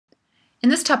In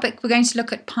this topic, we're going to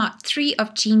look at part 3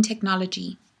 of gene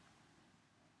technology.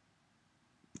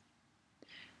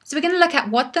 So we're going to look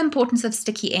at what the importance of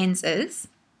sticky ends is,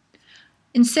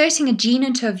 inserting a gene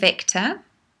into a vector,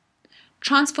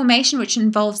 transformation, which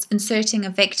involves inserting a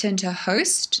vector into a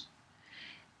host,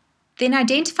 then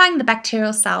identifying the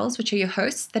bacterial cells, which are your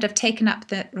hosts, that have taken up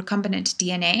the recombinant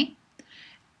DNA,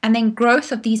 and then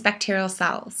growth of these bacterial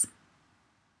cells.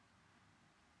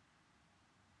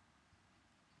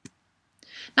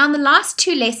 Now, in the last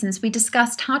 2 lessons, we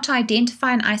discussed how to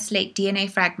identify and isolate DNA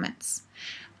fragments,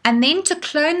 and then to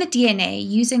clone the DNA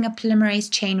using a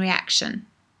polymerase chain reaction.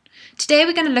 Today,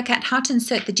 we're going to look at how to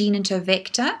insert the gene into a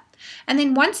vector, and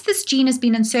then once this gene has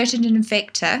been inserted in a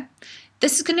vector,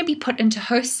 this is going to be put into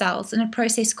host cells in a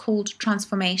process called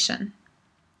transformation.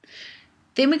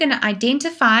 Then we're going to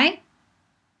identify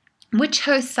which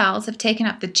host cells have taken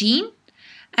up the gene,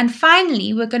 and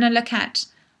finally, we're going to look at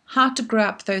how to grow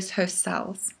up those host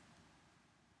cells.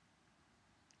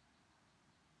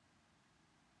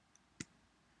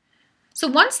 So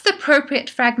once the appropriate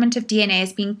fragment of DNA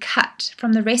has been cut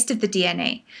from the rest of the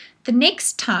DNA, the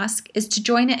next task is to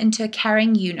join it into a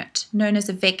carrying unit known as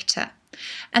a vector.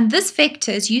 And this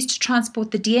vector is used to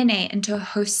transport the DNA into a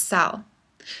host cell.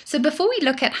 So before we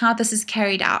look at how this is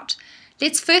carried out,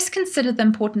 let's first consider the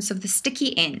importance of the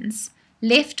sticky ends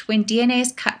left when DNA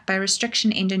is cut by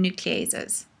restriction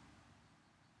endonucleases.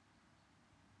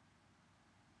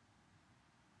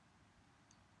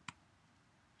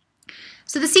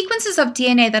 So the sequences of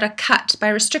DNA that are cut by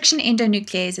restriction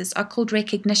endonucleases are called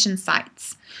recognition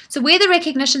sites. So where the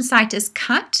recognition site is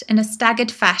cut in a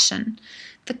staggered fashion,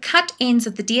 the cut ends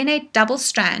of the DNA double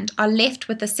strand are left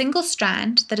with a single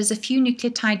strand that is a few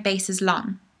nucleotide bases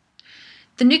long.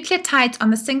 The nucleotides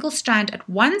on the single strand at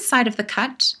one side of the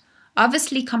cut are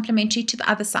obviously complementary to the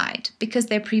other side because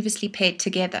they're previously paired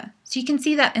together. So you can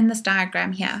see that in this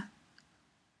diagram here.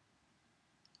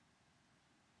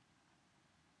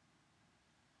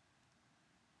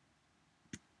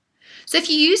 So if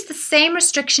you use the same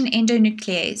restriction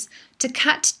endonuclease to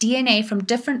cut DNA from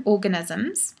different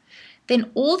organisms, then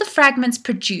all the fragments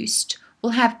produced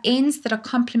will have ends that are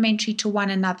complementary to one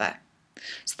another.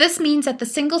 So this means that the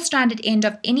single-stranded end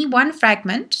of any one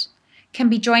fragment can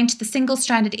be joined to the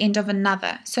single-stranded end of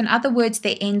another. So in other words,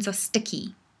 their ends are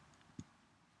sticky.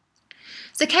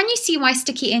 So can you see why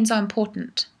sticky ends are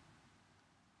important?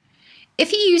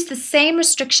 If you use the same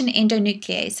restriction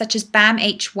endonuclease, such as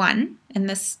BAMH1 in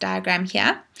this diagram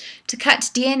here, to cut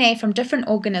DNA from different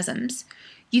organisms,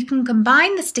 you can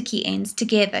combine the sticky ends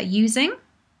together using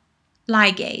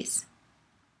ligase.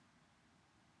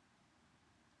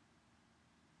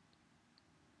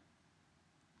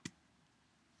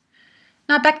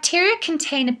 Now, bacteria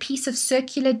contain a piece of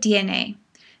circular DNA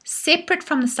separate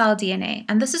from the cell DNA,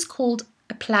 and this is called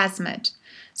a plasmid.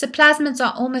 So plasmids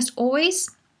are almost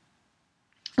always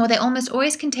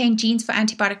contain genes for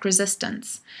antibiotic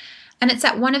resistance. And it's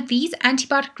at one of these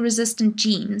antibiotic resistant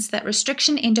genes that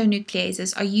restriction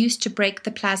endonucleases are used to break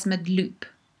the plasmid loop.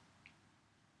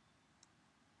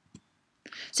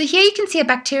 So here you can see a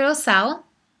bacterial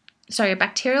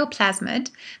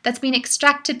plasmid that's been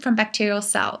extracted from bacterial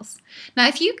cells. Now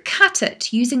if you cut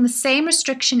it using the same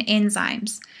restriction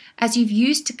enzymes as you've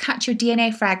used to cut your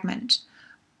DNA fragment,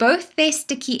 both their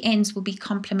sticky ends will be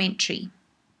complementary.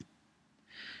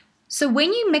 So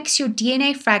when you mix your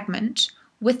DNA fragment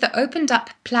with the opened up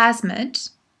plasmid,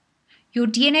 your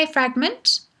DNA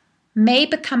fragment may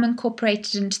become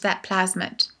incorporated into that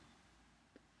plasmid.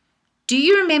 Do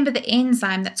you remember the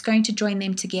enzyme that's going to join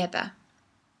them together?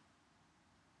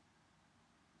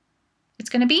 It's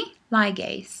going to be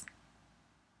ligase.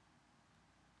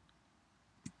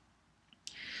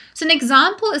 So an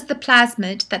example is the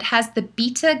plasmid that has the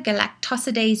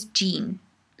beta-galactosidase gene.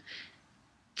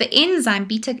 The enzyme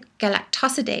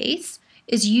beta-galactosidase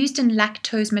is used in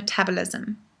lactose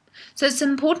metabolism. So it's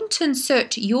important to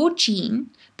insert your gene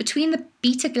between the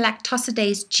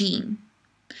beta-galactosidase gene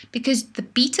because the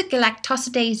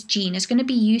beta-galactosidase gene is going to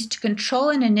be used to control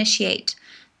and initiate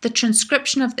the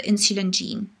transcription of the insulin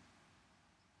gene.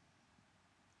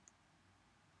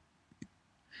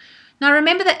 Now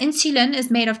remember that insulin is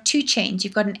made of 2 chains.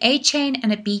 You've got an A chain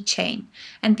and a B chain,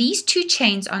 and these 2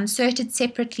 chains are inserted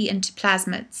separately into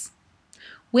plasmids.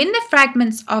 When the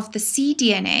fragments of the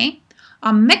cDNA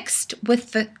are mixed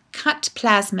with the cut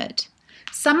plasmid,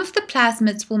 some of the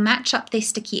plasmids will match up their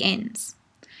sticky ends.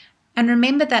 And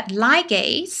remember that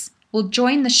ligase will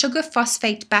join the sugar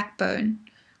phosphate backbone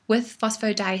with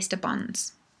phosphodiester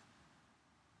bonds.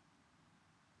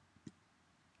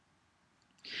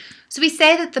 So we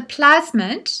say that the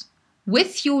plasmid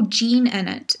with your gene in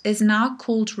it is now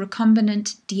called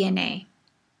recombinant DNA.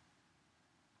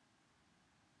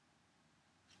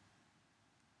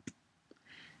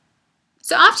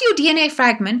 So after your DNA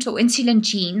fragment or insulin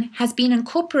gene has been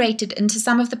incorporated into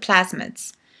some of the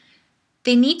plasmids,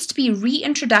 there needs to be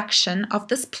reintroduction of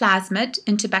this plasmid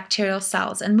into bacterial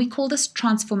cells, and we call this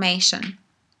transformation.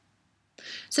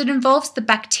 So it involves the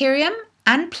bacterium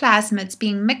and plasmids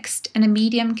being mixed in a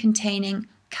medium containing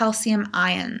calcium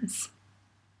ions.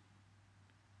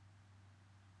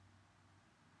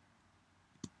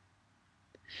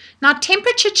 Now,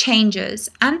 temperature changes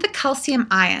and the calcium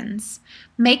ions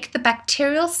make the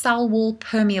bacterial cell wall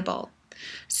permeable,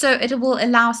 so it will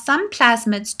allow some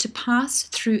plasmids to pass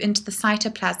through into the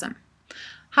cytoplasm.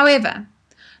 However,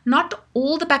 not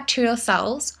all the bacterial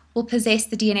cells will possess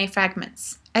the DNA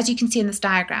fragments, as you can see in this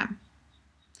diagram.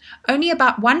 Only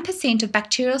about 1% of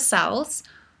bacterial cells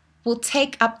will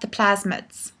take up the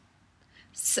plasmids,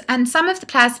 and some of the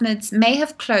plasmids may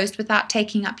have closed without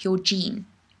taking up your gene.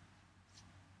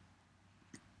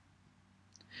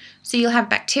 So you'll have a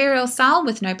bacterial cell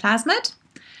with no plasmid,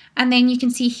 and then you can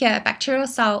see here a bacterial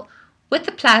cell with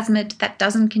the plasmid that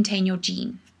doesn't contain your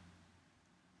gene.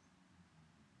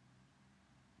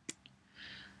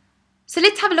 So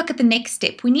let's have a look at the next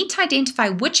step. We need to identify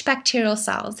which bacterial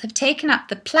cells have taken up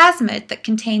the plasmid that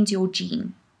contains your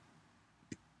gene.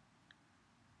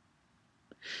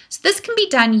 So this can be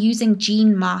done using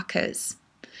gene markers.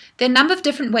 There are a number of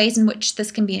different ways in which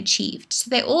this can be achieved. So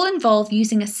they all involve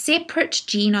using a separate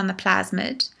gene on the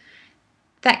plasmid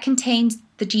that contains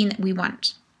the gene that we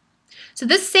want. So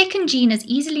this second gene is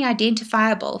easily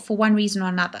identifiable for one reason or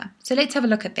another. So let's have a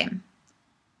look at them.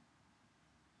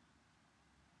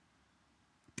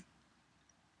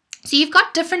 So you've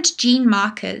got different gene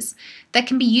markers that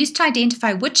can be used to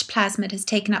identify which plasmid has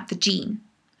taken up the gene.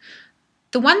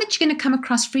 The one that you're going to come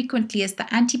across frequently is the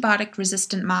antibiotic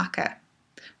resistant marker,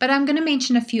 but I'm going to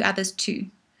mention a few others too.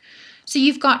 So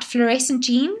you've got fluorescent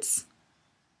genes,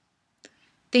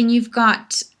 then you've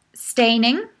got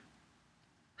staining,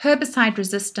 herbicide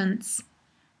resistance,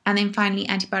 and then finally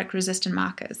antibiotic resistant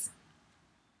markers.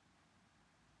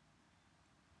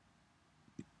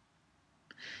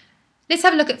 Let's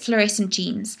have a look at fluorescent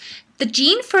genes. The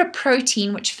gene for a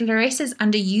protein which fluoresces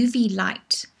under UV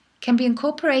light can be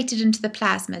incorporated into the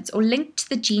plasmids or linked to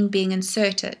the gene being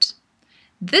inserted.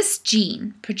 This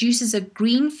gene produces a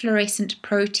green fluorescent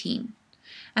protein,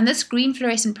 and this green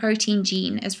fluorescent protein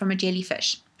gene is from a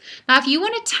jellyfish. Now, if you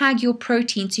want to tag your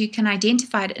protein so you can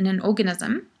identify it in an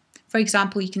organism, for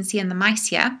example, you can see in the mice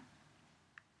here,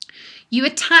 you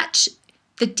attach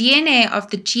the DNA of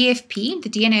the GFP, the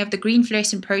DNA of the green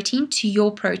fluorescent protein, to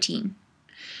your protein.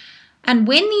 And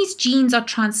when these genes are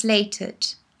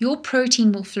translated, your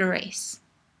protein will fluoresce.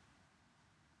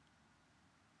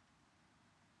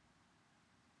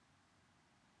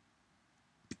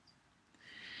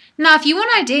 Now, if you want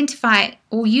to identify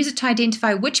or use it to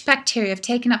identify which bacteria have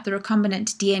taken up the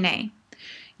recombinant DNA,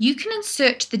 you can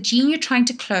insert the gene you're trying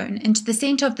to clone into the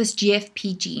center of this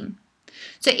GFP gene.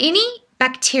 So any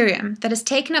bacterium that has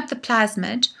taken up the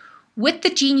plasmid with the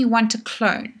gene you want to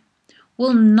clone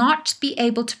will not be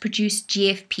able to produce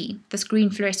GFP, this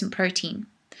green fluorescent protein.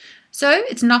 So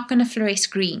it's not going to fluoresce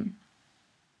green.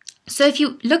 So if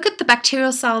you look at the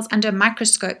bacterial cells under a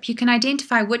microscope, you can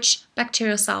identify which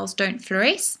bacterial cells don't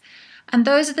fluoresce, and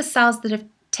those are the cells that have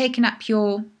taken up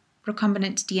your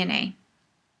recombinant DNA.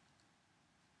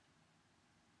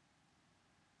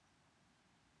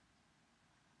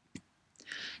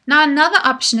 Now another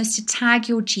option is to tag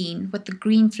your gene with the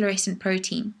green fluorescent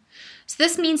protein. So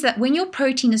this means that when your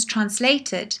protein is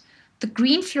translated, the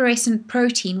green fluorescent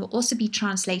protein will also be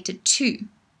translated too.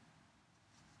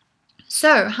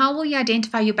 So how will you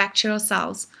identify your bacterial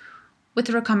cells with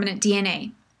the recombinant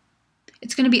DNA?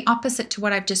 It's going to be opposite to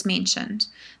what I've just mentioned.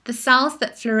 The cells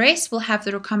that fluoresce will have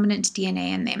the recombinant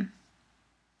DNA in them.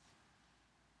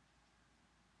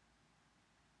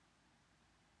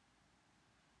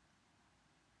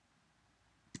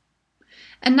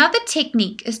 Another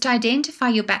technique is to identify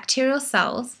your bacterial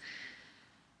cells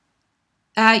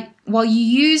while you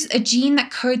use a gene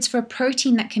that codes for a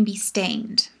protein that can be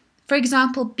stained. For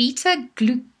example,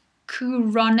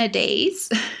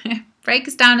 beta-glucuronidase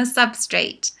breaks down a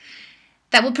substrate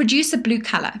that will produce a blue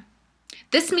color.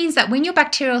 This means that when your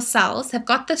bacterial cells have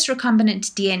got this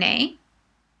recombinant DNA,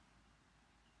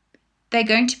 they're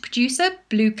going to produce a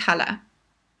blue color.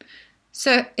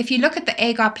 So if you look at the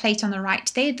agar plate on the right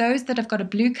there, those that have got a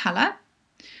blue color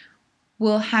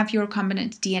will have your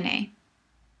recombinant DNA.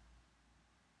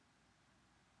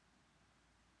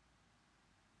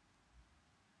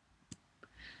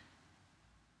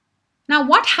 Now,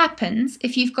 what happens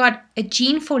if you've got a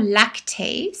gene for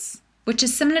lactase, which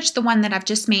is similar to the one that I've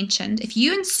just mentioned? If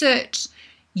you insert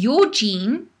your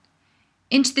gene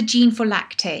into the gene for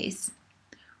lactase,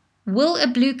 will a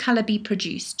blue color be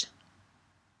produced?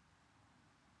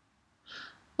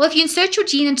 Well, if you insert your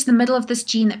gene into the middle of this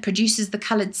gene that produces the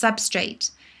colored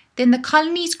substrate, then the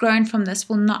colonies grown from this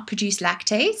will not produce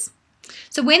lactase.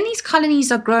 So when these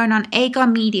colonies are grown on agar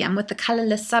medium with the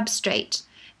colorless substrate,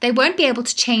 they won't be able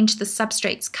to change the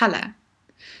substrate's color.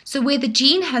 So where the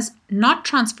gene has not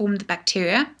transformed the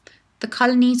bacteria, the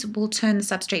colonies will turn the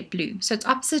substrate blue. So it's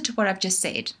opposite to what I've just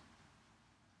said.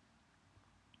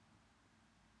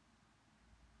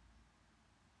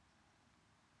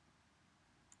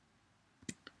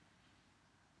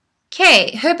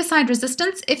 Okay, herbicide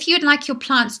resistance. If you'd like your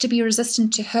plants to be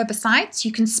resistant to herbicides,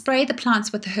 you can spray the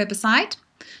plants with a herbicide.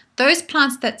 Those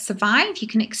plants that survive, you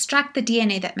can extract the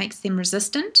DNA that makes them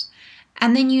resistant,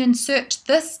 and then you insert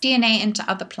this DNA into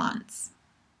other plants.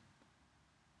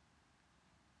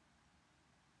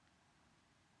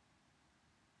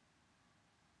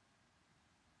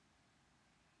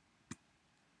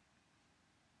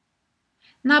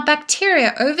 Now,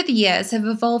 bacteria over the years have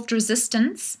evolved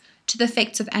resistance to the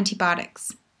effects of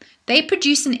antibiotics. They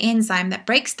produce an enzyme that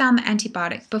breaks down the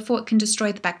antibiotic before it can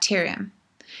destroy the bacterium.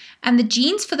 And the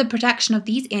genes for the production of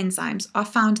these enzymes are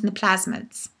found in the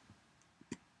plasmids.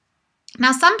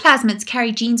 Now, some plasmids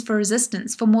carry genes for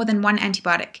resistance for more than one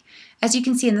antibiotic, as you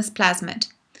can see in this plasmid.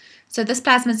 So this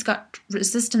plasmid's got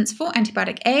resistance for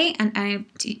antibiotic A and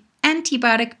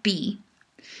antibiotic B.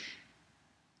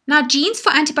 Now, genes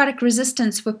for antibiotic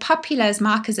resistance were popular as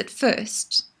markers at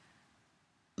first,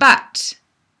 but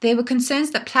there were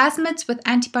concerns that plasmids with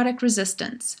antibiotic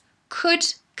resistance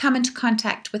could come into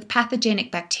contact with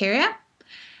pathogenic bacteria,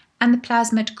 and the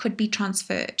plasmid could be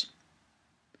transferred.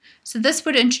 So this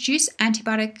would introduce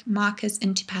antibiotic markers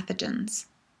into pathogens.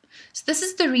 So this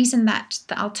is the reason that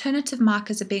the alternative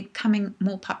markers are becoming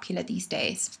more popular these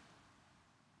days.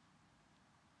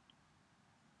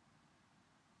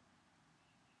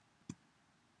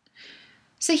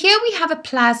 So here we have a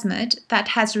plasmid that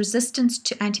has resistance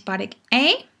to antibiotic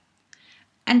A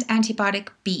and antibiotic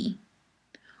B.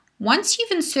 Once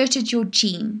you've inserted your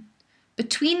gene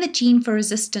between the gene for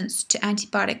resistance to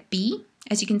antibiotic B,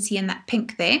 as you can see in that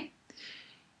pink there,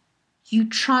 you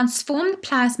transform the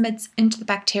plasmids into the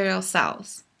bacterial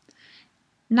cells.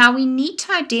 Now we need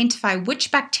to identify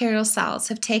which bacterial cells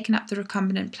have taken up the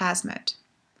recombinant plasmid.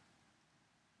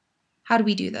 How do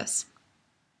we do this?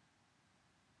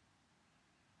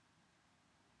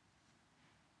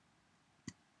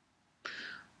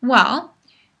 Well,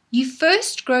 you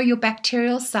first grow your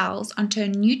bacterial cells onto a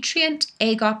nutrient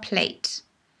agar plate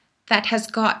that has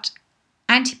got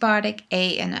antibiotic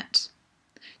A in it.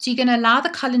 So you're going to allow the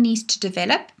colonies to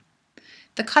develop.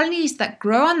 The colonies that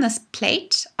grow on this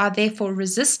plate are therefore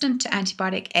resistant to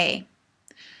antibiotic A.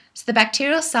 So the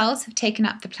bacterial cells have taken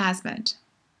up the plasmid.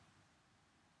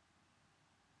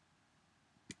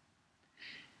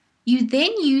 You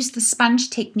then use the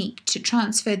sponge technique to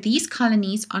transfer these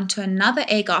colonies onto another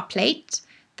agar plate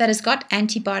that has got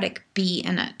antibiotic B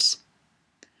in it.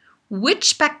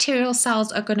 Which bacterial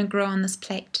cells are going to grow on this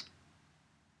plate?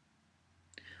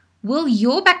 Will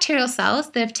your bacterial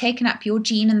cells that have taken up your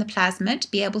gene in the plasmid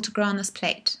be able to grow on this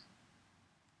plate?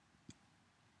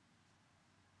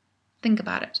 Think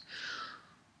about it.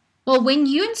 Well, when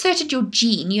you inserted your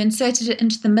gene, you inserted it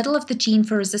into the middle of the gene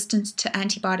for resistance to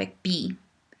antibiotic B.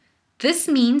 This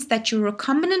means that your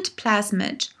recombinant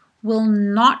plasmid will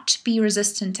not be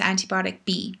resistant to antibiotic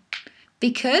B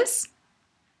because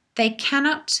they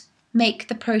cannot make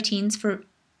the proteins for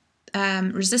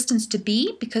resistance to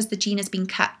B because the gene has been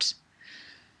cut.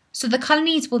 So the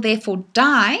colonies will therefore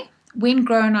die when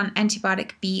grown on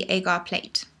antibiotic B agar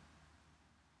plate.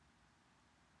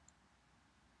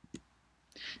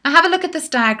 Now have a look at this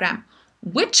diagram.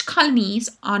 Which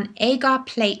colonies on agar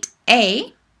plate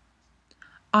A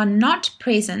are not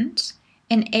present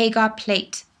in agar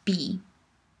plate B?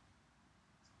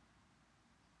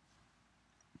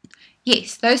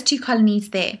 Yes, those two colonies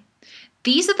there.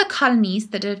 These are the colonies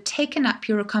that have taken up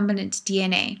your recombinant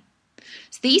DNA.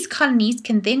 So these colonies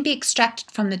can then be extracted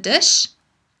from the dish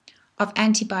of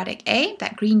antibiotic A,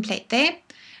 that green plate there,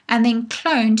 and then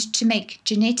cloned to make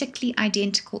genetically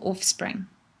identical offspring.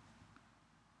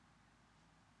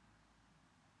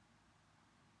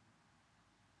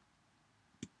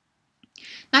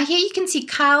 Now here you can see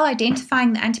Kyle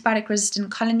identifying the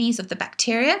antibiotic-resistant colonies of the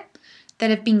bacteria that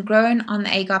have been grown on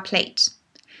the agar plate.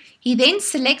 He then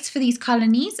selects for these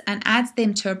colonies and adds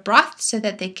them to a broth so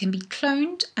that they can be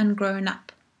cloned and grown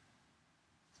up.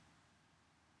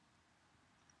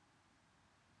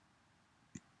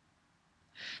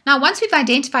 Now once we've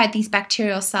identified these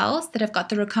bacterial cells that have got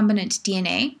the recombinant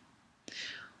DNA,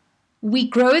 we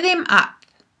grow them up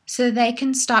so they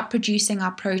can start producing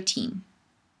our protein.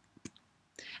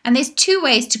 And there's two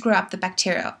ways to grow up the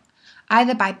bacteria,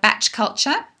 either by batch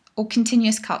culture or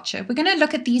continuous culture. We're going to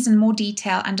look at these in more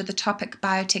detail under the topic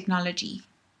biotechnology.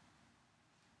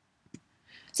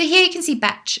 So here you can see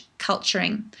batch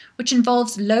culturing, which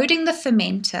involves loading the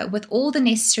fermenter with all the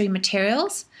necessary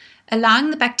materials,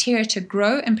 allowing the bacteria to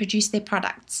grow and produce their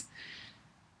products.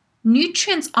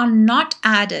 Nutrients are not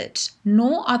added,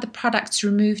 nor are the products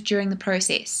removed during the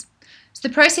process. So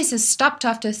the process is stopped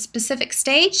after a specific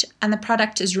stage and the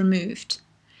product is removed.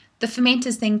 The fermenter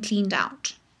is then cleaned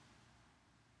out.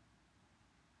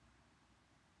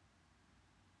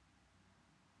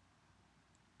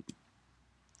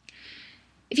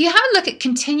 If you have a look at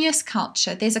continuous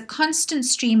culture, there's a constant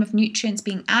stream of nutrients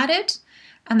being added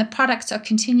and the products are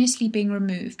continuously being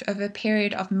removed over a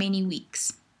period of many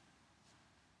weeks.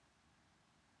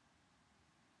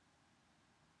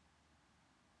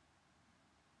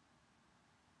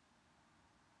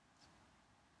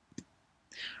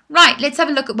 Right, let's have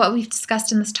a look at what we've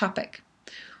discussed in this topic.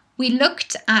 We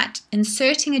looked at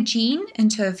inserting a gene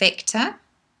into a vector,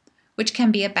 which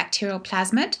can be a bacterial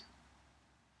plasmid,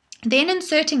 then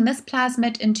inserting this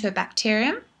plasmid into a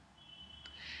bacterium,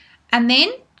 and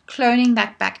then cloning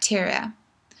that bacteria.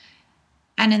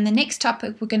 And in the next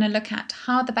topic, we're going to look at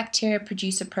how the bacteria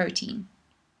produce a protein.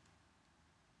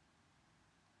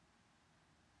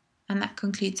 And that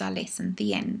concludes our lesson,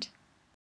 the end.